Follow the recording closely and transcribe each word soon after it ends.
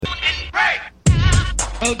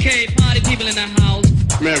Okay, party people in the house.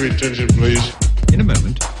 May I have your attention, please? In a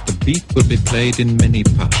moment, the beat will be played in many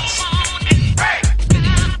parts. Many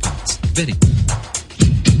parts. Very. 1,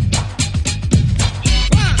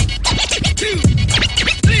 2,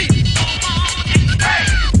 3.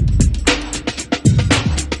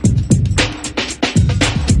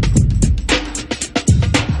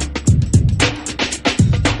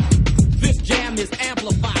 This jam is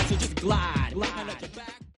amplified, so just glide.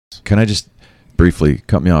 Can I just briefly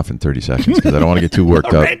cut me off in 30 seconds because I don't want to get too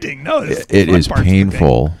worked up. No, It is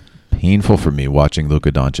painful for me watching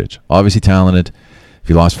Luka Doncic. Obviously talented. If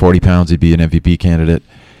he lost 40 pounds, he'd be an MVP candidate.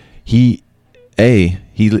 He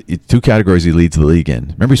 2 categories he leads the league in.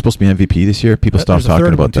 Remember he's supposed to be MVP this year? People stopped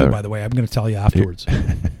talking about that. By the way, I'm going to tell you afterwards.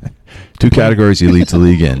 2 categories he leads the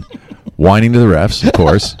league in. Whining to the refs, of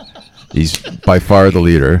course. He's by far the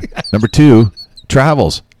leader. Number 2,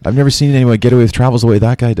 travels. I've never seen anyone get away with travels the way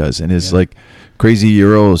that guy does. And his like crazy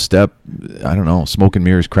Euro step, I don't know, smoke and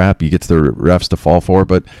mirrors crap he gets the refs to fall for,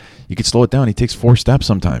 but you could slow it down. He takes 4 steps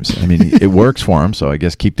sometimes. I mean, it works for him, so I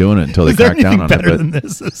guess keep doing it until they crack down on it. Better than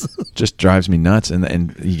this? Just drives me nuts,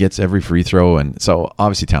 and he gets every free throw, and so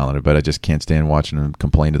obviously talented, but I just can't stand watching him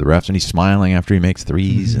complain to the refs, and he's smiling after he makes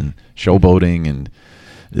threes and showboating, and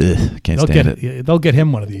can't stand it. They'll get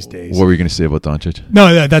him one of these days. What were you going to say about Doncic?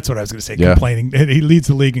 No, that's what I was going to say. Yeah. Complaining. He leads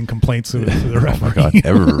the league in complaints to the referee. Oh my God,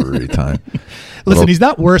 every time. Listen, he's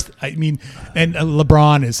not worth. I mean, and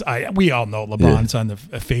LeBron is. We all know LeBron's on the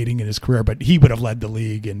fading in his career, but he would have led the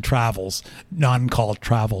league in travels, non-called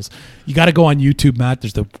travels. You got to go on YouTube, Matt.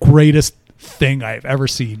 There's the greatest thing I've ever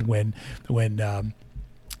seen when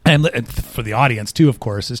and for the audience too, of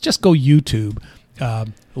course, is just go YouTube.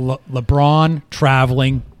 LeBron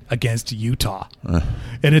traveling against Utah,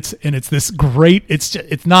 and it's this great.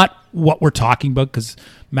 It's not what we're talking about because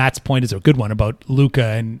Matt's point is a good one about Luka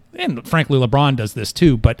and frankly LeBron does this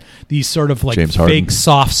too. But these sort of like fake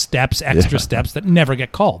soft steps, extra steps that never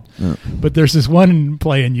get called. Yeah. But there's this one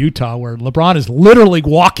play in Utah where LeBron is literally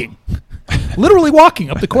walking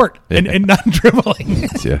up the court and not dribbling.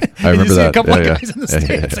 Yeah, I remember you see that. A couple of guys in the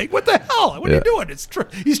stands saying, "What the hell? What are you doing?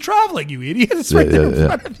 He's traveling, you idiot! It's right there in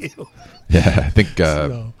front of you." Yeah, I think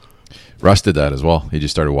Russ did that as well. He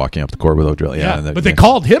just started walking up the court without drilling. But they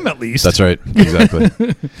called him at least. That's right, exactly.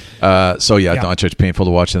 Doncic, painful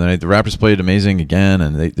to watch tonight. The Raptors played amazing again,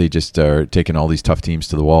 and they just are taking all these tough teams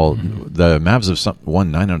to the wall. Mm-hmm. The Mavs have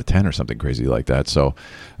won 9 out of 10 or something crazy like that. So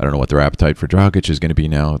I don't know what their appetite for Dragic is going to be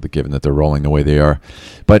now, given that they're rolling the way they are.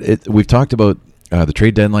 But we've talked about the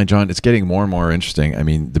trade deadline, John. It's getting more and more interesting. I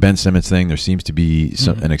mean, the Ben Simmons thing, there seems to be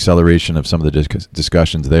an acceleration of some of the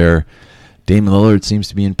discussions there. Damian Lillard seems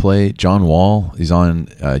to be in play. John Wall, he's on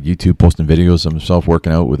YouTube posting videos of himself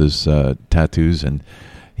working out with his tattoos, and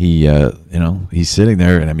he, he's sitting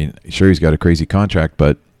there. And I mean, sure, he's got a crazy contract,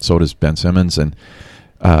 but so does Ben Simmons. And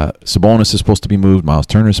Sabonis is supposed to be moved. Miles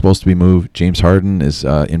Turner is supposed to be moved. James Harden is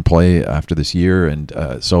in play after this year, and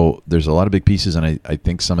so there's a lot of big pieces. And I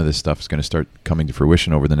think some of this stuff is going to start coming to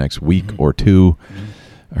fruition over the next week or two.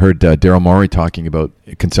 I heard Daryl Morey talking about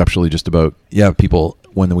conceptually just about people.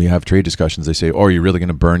 When we have trade discussions, they say, are you really going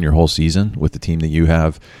to burn your whole season with the team that you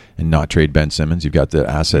have and not trade Ben Simmons? You've got the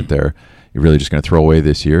asset there. You're really just going to throw away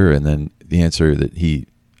this year? And then the answer that he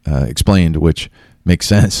explained, which makes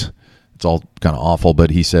sense, it's all kind of awful, but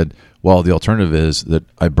he said, well, the alternative is that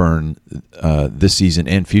I burn this season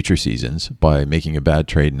and future seasons by making a bad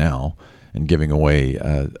trade now and giving away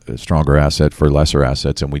a stronger asset for lesser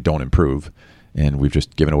assets, and we don't improve. And we've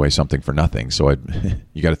just given away something for nothing. So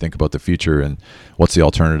you got to think about the future and what's the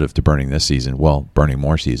alternative to burning this season? Well, burning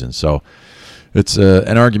more seasons. So it's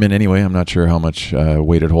an argument anyway. I'm not sure how much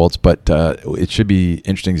weight it holds, but it should be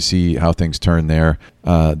interesting to see how things turn there.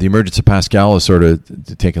 The emergence of Pascal is sort of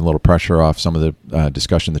taking a little pressure off some of the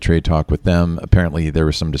discussion, the trade talk with them. Apparently there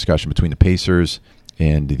was some discussion between the Pacers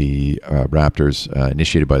and the Raptors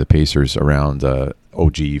initiated by the Pacers around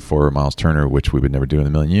OG for Miles Turner, which we would never do in a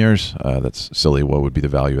million years. That's silly. What would be the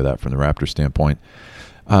value of that from the Raptors standpoint?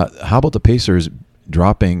 How about the Pacers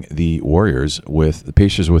dropping the Warriors with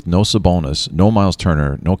no Sabonis, no Miles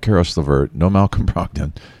Turner, no Karis LeVert, no Malcolm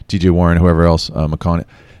Brogdon, TJ Warren, whoever else, McConnell.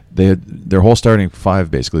 They had their whole starting 5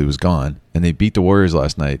 basically was gone, and they beat the Warriors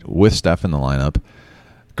last night with Steph in the lineup.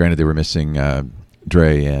 Granted, they were missing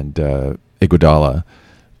Dre and Iguodala.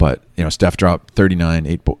 But, Steph dropped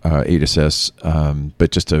 39, 8 assists, but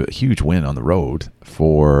just a huge win on the road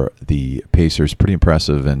for the Pacers. Pretty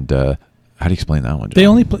impressive. And how do you explain that one, John? They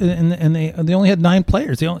only they only had 9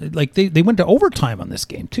 players. They went to overtime on this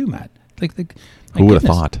game too, Matt. Who would have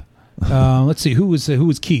thought? Let's see who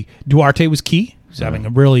was key. Duarte was key He's having a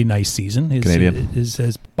really nice season. Canadian.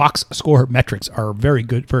 His box score metrics are very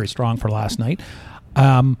good, very strong for last night.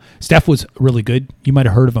 Steph was really good. You might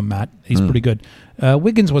have heard of him, Matt. He's pretty good.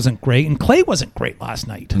 Wiggins wasn't great, and Clay wasn't great last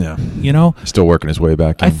night. Yeah. You know? Still working his way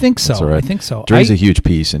back in. I think so. That's all right. I think so. Dre's a huge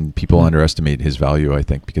piece, and people underestimate his value, I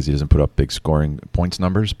think, because he doesn't put up big scoring points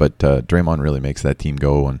numbers. But Draymond really makes that team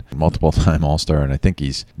go, and multiple-time All-Star, and I think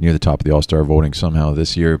he's near the top of the All-Star voting somehow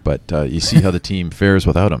this year. But you see how the team fares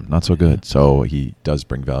without him. Not so good. So he does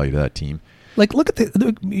bring value to that team. Like, look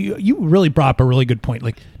at you really brought up a really good point.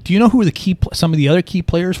 Like, do you know who were some of the other key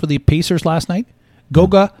players for the Pacers last night?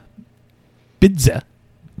 Goga Bitadze.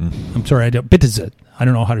 I'm sorry, Bitadze. I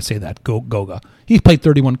don't know how to say that. Goga. He played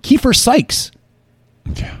 31. Kiefer Sykes.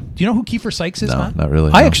 Yeah. Do you know who Kiefer Sykes is, No, Matt? not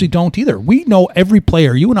really, I no. actually don't either. We know every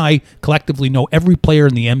player. You and I collectively know every player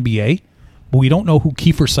in the NBA, but we don't know who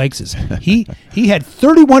Kiefer Sykes is. He had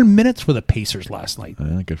 31 minutes for the Pacers last night.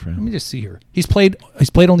 Good for Let him. me just see here. He's played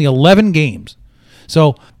only 11 games.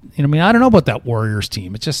 So, I don't know about that Warriors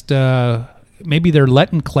team. It's just maybe they're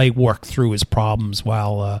letting Clay work through his problems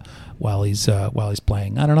while he's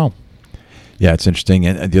playing. I don't know. Yeah, it's interesting.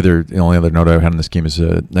 And the only other note I had on this game is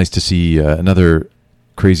nice to see another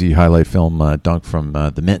crazy highlight film dunk from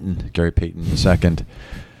the Mitten, Gary Payton II.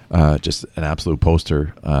 Just an absolute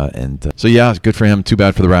poster. So, yeah, it's good for him. Too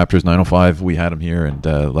bad for the Raptors. 9:05, we had him here and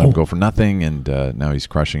let him go for nothing, and now he's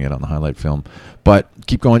crushing it on the highlight film. But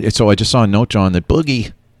keep going. So I just saw a note, John, that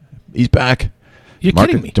Boogie, he's back. You're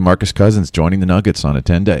kidding me. DeMarcus Cousins joining the Nuggets on a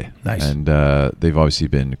 10-day. Nice. And they've obviously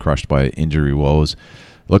been crushed by injury woes.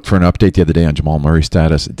 Looked for an update the other day on Jamal Murray's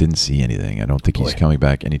status. Didn't see anything. I don't think he's coming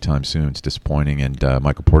back anytime soon. It's disappointing. And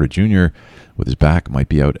Michael Porter Jr. with his back might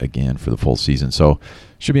be out again for the full season. So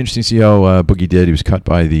should be interesting to see how Boogie did. He was cut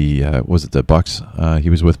by the Bucks he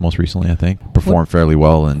was with most recently, I think. Performed fairly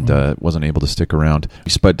well and wasn't able to stick around.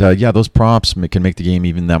 But those props can make the game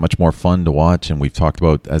even that much more fun to watch. And we've talked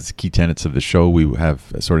about, as key tenets of the show, we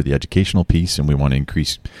have sort of the educational piece, and we want to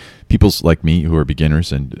increase people's like me who are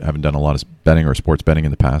beginners and haven't done a lot of betting or sports betting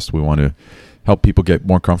in the past. We want to help people get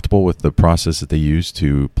more comfortable with the process that they use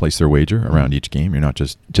to place their wager around each game. You're not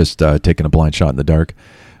just taking a blind shot in the dark.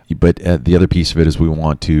 But the other piece of it is we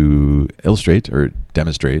want to illustrate or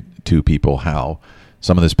demonstrate to people how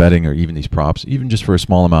some of this betting or even these props, even just for a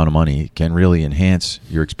small amount of money, can really enhance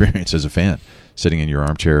your experience as a fan. Sitting in your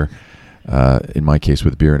armchair, in my case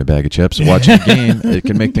with a beer and a bag of chips, watching a game, it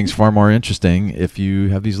can make things far more interesting if you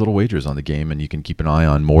have these little wagers on the game, and you can keep an eye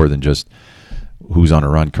on more than just who's on a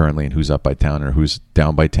run currently and who's up by 10 or who's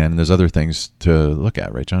down by 10. And there's other things to look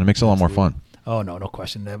at, right, John? It makes it a lot more fun. Oh, no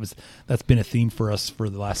question. That's been a theme for us for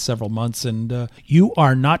the last several months, and you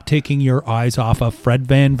are not taking your eyes off of Fred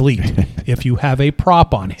VanVleet if you have a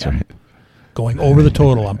prop on him. Right. Going over the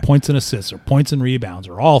total on points and assists or points and rebounds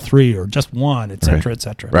or all three or just one, et cetera, et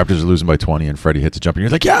cetera. Raptors are losing by 20 and Freddie hits a jumper and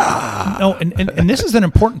you're like, yeah! No, and this is an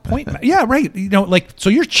important point. Yeah, right. So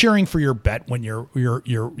you're cheering for your bet when you're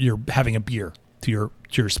having a beer to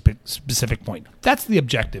your specific point. That's the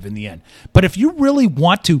objective in the end. But if you really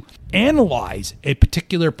want to analyze a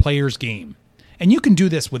particular player's game, and you can do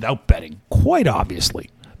this without betting, quite obviously,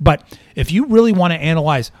 but if you really want to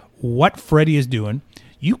analyze what Freddie is doing,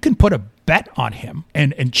 you can put a bet on him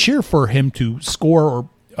and cheer for him to score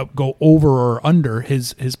or go over or under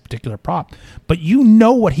his particular prop. But you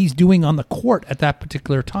know what he's doing on the court at that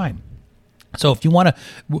particular time. So if you want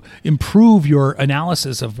to improve your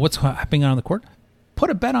analysis of what's happening on the court, put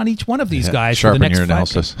a bet on each one of these guys for the next your 5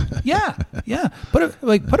 analysis. games. Yeah.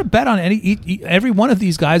 Put a bet on every one of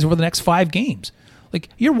these guys over the next 5 games. Like,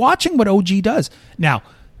 you're watching what OG does. Now,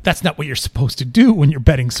 that's not what you're supposed to do when you're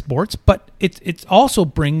betting sports, but it also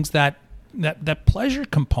brings that pleasure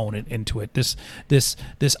component into it. This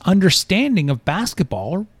understanding of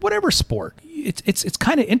basketball or whatever sport. It's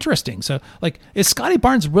kind of interesting. So, like, is Scotty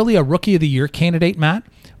Barnes really a Rookie of the Year candidate, Matt?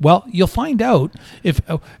 Well, you'll find out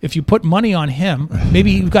if you put money on him. Maybe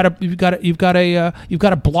you've got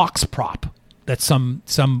a blocks prop that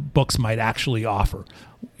some books might actually offer.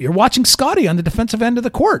 You're watching Scotty on the defensive end of the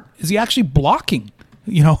court. Is he actually blocking?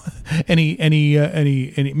 Any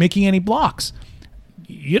making any blocks?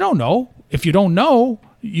 You don't know. If you don't know,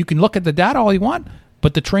 you can look at the data all you want,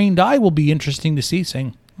 but the trained eye will be interesting to see.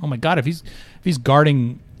 Saying, "Oh my God, if he's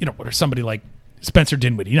guarding, somebody like Spencer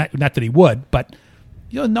Dinwiddie, not that he would, but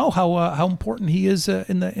you'll know how important he is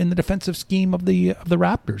in the defensive scheme of the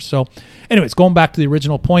Raptors." So, anyways, going back to the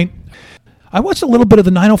original point, I watched a little bit of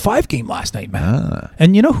the 9:05 game last night, man.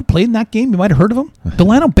 And you know who played in that game? You might have heard of him.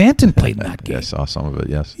 Delano Banton played in that game. Yeah, I saw some of it,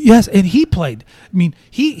 yes. Yes, and he played. I mean,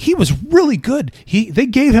 he was really good. They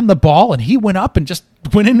gave him the ball, and he went up and just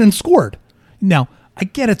went in and scored. Now, I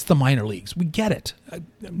get it's the minor leagues. We get it. I'm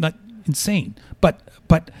not insane. But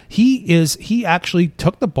he actually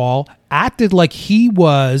took the ball, acted like he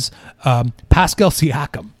was Pascal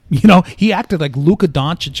Siakam. You know, he acted like Luka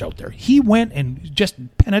Doncic out there. He went and just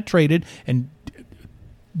penetrated, and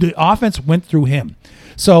the offense went through him.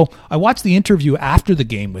 So I watched the interview after the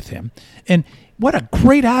game with him, and what a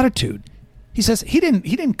great attitude. He says he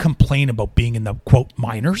didn't complain about being in the quote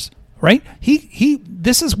minors, right?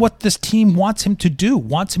 This is what this team wants him to do,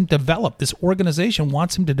 wants him to develop. This organization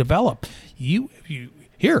wants him to develop.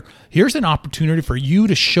 Here's an opportunity for you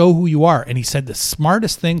to show who you are. And he said the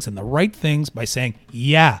smartest things and the right things by saying,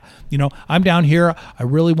 yeah, you know, I'm down here. I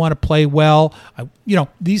really want to play well.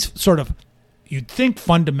 These sort of, you'd think,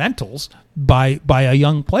 fundamentals by a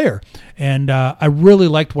young player. And I really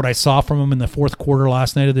liked what I saw from him in the fourth quarter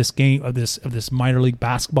last night of this game, of this minor league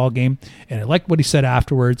basketball game. And I liked what he said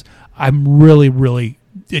afterwards. I'm really,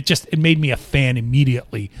 it made me a fan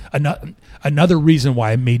immediately. Another reason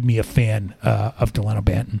why it made me a fan of Delano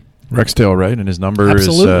Banton. Rexdale, right? And his number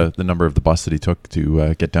Absolutely. is the number of the bus that he took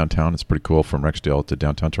to get downtown. It's pretty cool, from Rexdale to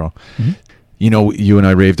downtown Toronto. Mm-hmm. You know, you and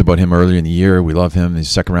I raved about him earlier in the year. We love him. He's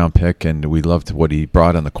a second-round pick, and we loved what he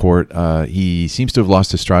brought on the court. He seems to have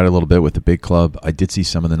lost his stride a little bit with the big club. I did see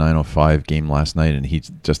some of the 905 game last night, and he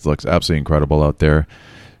just looks absolutely incredible out there.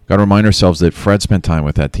 Got to remind ourselves that Fred spent time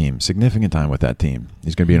with that team, significant time with that team.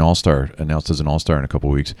 He's going to be an all-star, announced as an all-star in a couple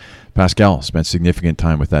of weeks. Pascal spent significant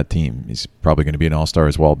time with that team. He's probably going to be an all-star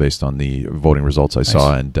as well based on the voting results I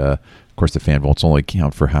saw. And, of course, the fan votes only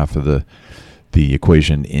count for half of the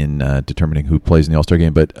equation in determining who plays in the All-Star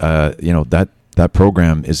game. But, that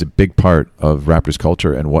program is a big part of Raptors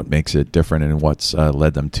culture and what makes it different and what's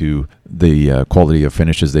led them to the quality of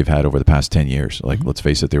finishes they've had over the past 10 years. Like, let's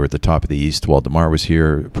face it, they were at the top of the East while DeMar was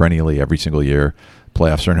here perennially every single year.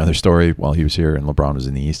 Playoffs are another story while he was here, and LeBron was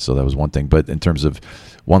in the East, so that was one thing. But in terms of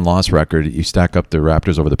one-loss record, you stack up the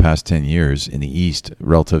Raptors over the past 10 years in the East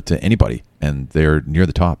relative to anybody, and they're near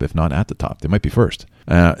the top, if not at the top. They might be first.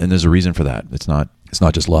 And there's a reason for that. It's not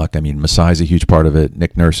just luck. I mean, Masai's a huge part of it.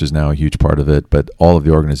 Nick Nurse is now a huge part of it. But all of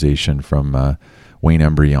the organization from Wayne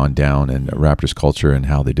Embry on down, and Raptors culture and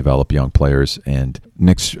how they develop young players, and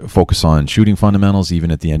Nick's focus on shooting fundamentals,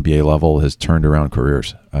 even at the NBA level, has turned around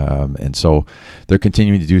careers. And so they're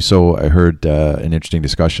continuing to do so. I heard an interesting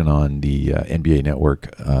discussion on the NBA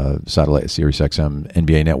Network, satellite Sirius XM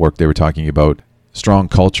NBA Network. They were talking about strong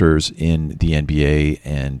cultures in the NBA,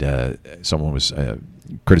 and someone was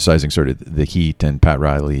criticizing sort of the Heat and Pat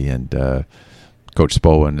Riley and Coach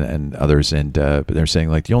Spo and others, and they're saying,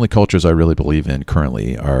 like, the only cultures I really believe in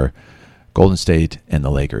currently are Golden State and the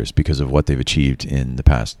Lakers because of what they've achieved in the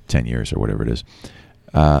past 10 years or whatever it is.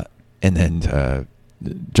 And then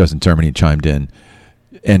Justin Termini chimed in,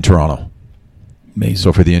 and Toronto. Amazing.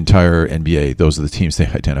 So for the entire NBA, those are the teams they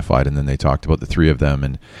identified, and then they talked about the three of them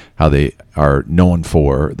and how they are known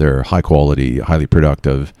for their high quality, highly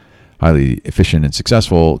productive, highly efficient and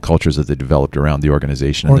successful cultures that they developed around the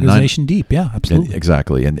organization. Organization deep, yeah, absolutely.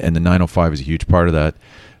 Exactly. And the 905 is a huge part of that.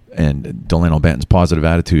 And Delano Banton's positive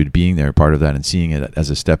attitude being there, part of that, and seeing it as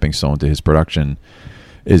a stepping stone to his production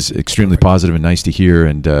is extremely positive and nice to hear,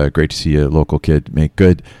 and great to see a local kid make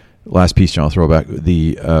good. Last piece, John, I'll throw back.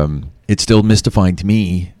 It's still mystifying to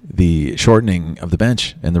me, the shortening of the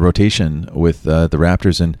bench and the rotation with the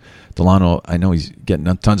Raptors and Delano. I know he's getting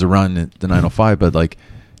tons of run at the 905, but like,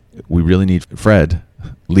 we really need Fred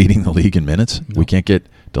leading the league in minutes. No. We can't get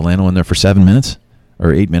Delano in there for 7 minutes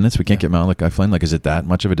or 8 minutes. We can't get Malachi Flynn. Like, is it that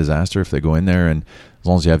much of a disaster if they go in there, and as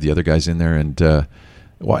long as you have the other guys in there? And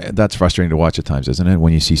that's frustrating to watch at times, isn't it,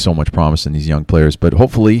 when you see so much promise in these young players? But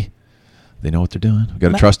hopefully they know what they're doing. We've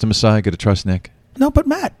got to trust Masai, got to trust Nick. But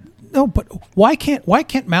why can't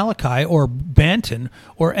Malachi or Banton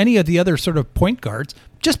or any of the other sort of point guards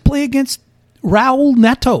just play against Raul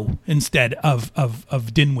Neto instead of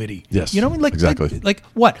Dinwiddie? Yes, you know what I mean? Like, exactly. Like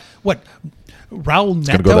what? Raul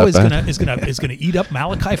Neto is gonna eat up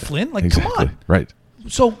Malachi Flynn? Like, exactly. Come on, right?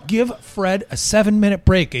 So give Fred a 7-minute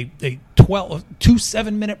break, two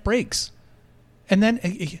 7-minute breaks, and then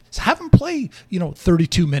have him play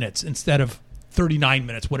 32 minutes instead of 39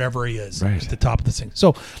 minutes, whatever he is at the top of the thing.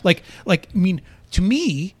 So like I mean, to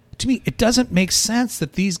me, it doesn't make sense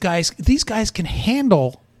that these guys can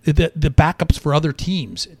handle the backups for other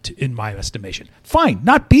teams, in my estimation. Fine,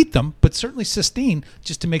 not beat them, but certainly sustain,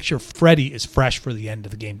 just to make sure Freddie is fresh for the end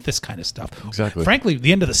of the game. This kind of stuff. Exactly. Frankly,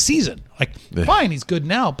 the end of the season, fine, he's good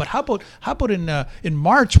now, but how about in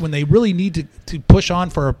March when they really need to push on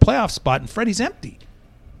for a playoff spot and Freddie's empty?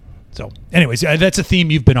 So, anyways, that's a theme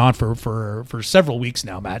you've been on for several weeks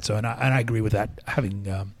now, Matt. So, and I agree with that. Having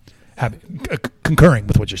concurring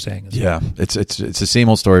with what you're saying. Yeah, it's the same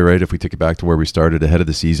old story, right? If we take it back to where we started ahead of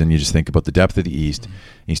the season, you just think about the depth of the East. And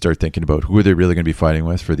you start thinking about who are they really going to be fighting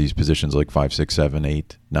with for these positions like 5, 6, 7,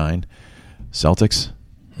 8, 9. Celtics,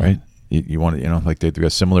 right? You want to, like they've got a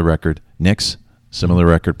similar record. Knicks, similar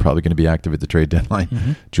record, probably going to be active at the trade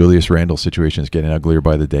deadline. Julius Randle's situation is getting uglier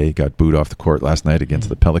by the day. Got booed off the court last night against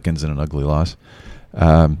the Pelicans in an ugly loss.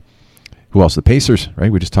 Who else? The Pacers,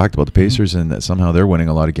 right? We just talked about the Pacers, and that somehow they're winning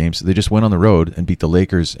a lot of games. They just went on the road and beat the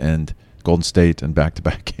Lakers and Golden State in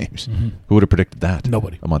back-to-back games. Who would have predicted that?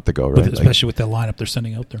 Nobody. A month ago, right? Especially with the lineup they're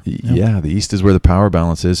sending out there. Yeah, the East is where the power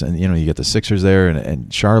balance is, and you get the Sixers there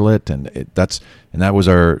and Charlotte, and that was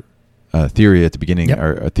our theory at the beginning,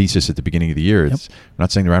 our thesis at the beginning of the year. We're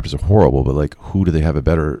not saying the Raptors are horrible, but like, who do they have a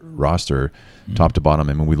better roster? Top to bottom.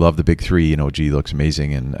 I mean, we love the big three. G looks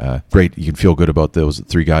amazing and great. You can feel good about those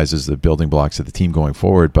three guys as the building blocks of the team going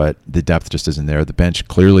forward, but the depth just isn't there. The bench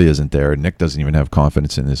clearly isn't there. Nick doesn't even have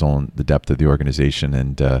confidence in the depth of the organization.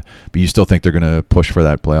 And but you still think they're going to push for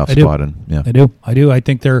that playoff spot? And I do. I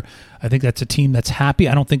think that's a team that's happy.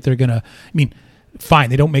 I don't think they're going to. I mean, fine,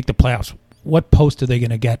 they don't make the playoffs. What post are they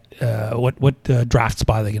going to get? What draft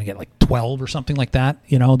spot are they going to get? Like 12 or something like that?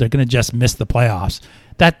 They're going to just miss the playoffs.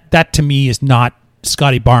 That to me is not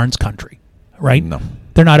Scotty Barnes country, right? No.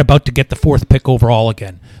 They're not about to get the 4th pick overall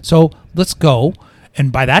again. So let's go.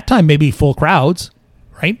 And by that time, maybe full crowds,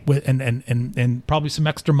 right? And probably some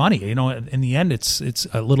extra money. In the end, it's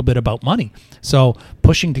a little bit about money. So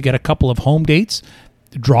pushing to get a couple of home dates,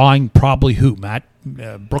 drawing probably who, Matt?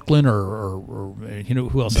 Brooklyn or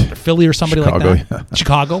who else? Philly or somebody Chicago, like that. Yeah.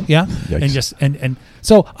 Chicago, yeah. Yikes. And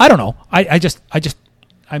so I don't know.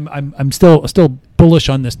 I'm still bullish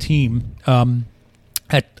on this team.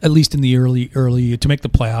 At least in the early to make the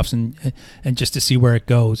playoffs and just to see where it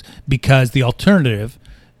goes, because the alternative,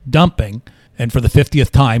 dumping, and for the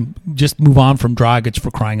 50th time, just move on from Dragic,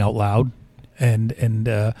 for crying out loud, and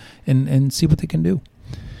see what they can do.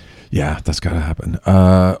 Yeah, that's got to happen.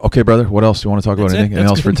 Okay, brother, what else? Do you want to talk about? Anything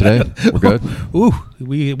else for today? We're good? Ooh,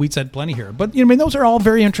 we said plenty here. But, those are all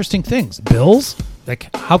very interesting things. Bills,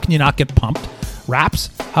 like, how can you not get pumped? Raps,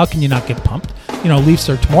 how can you not get pumped? Leafs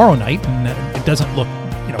are tomorrow night, and it doesn't look,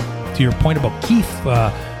 to your point about Keefe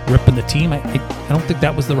ripping the team, I don't think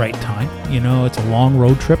that was the right time. It's a long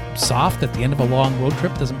road trip. Soft at the end of a long road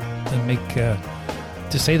trip doesn't make, to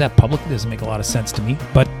say that publicly doesn't make a lot of sense to me.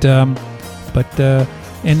 But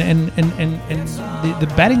and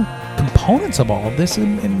the betting components of all of this,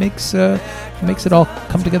 it makes it all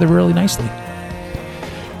come together really nicely.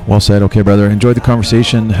 Well said. Okay, brother. Enjoy the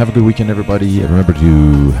conversation. Have a good weekend, everybody. Remember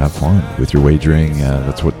to have fun with your wagering.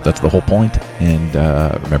 That's the whole point. And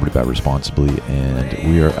remember to bet responsibly. And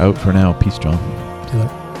we are out for now. Peace, John. See you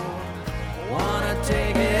later. Wanna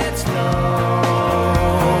take it slow.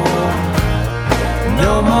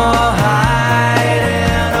 No more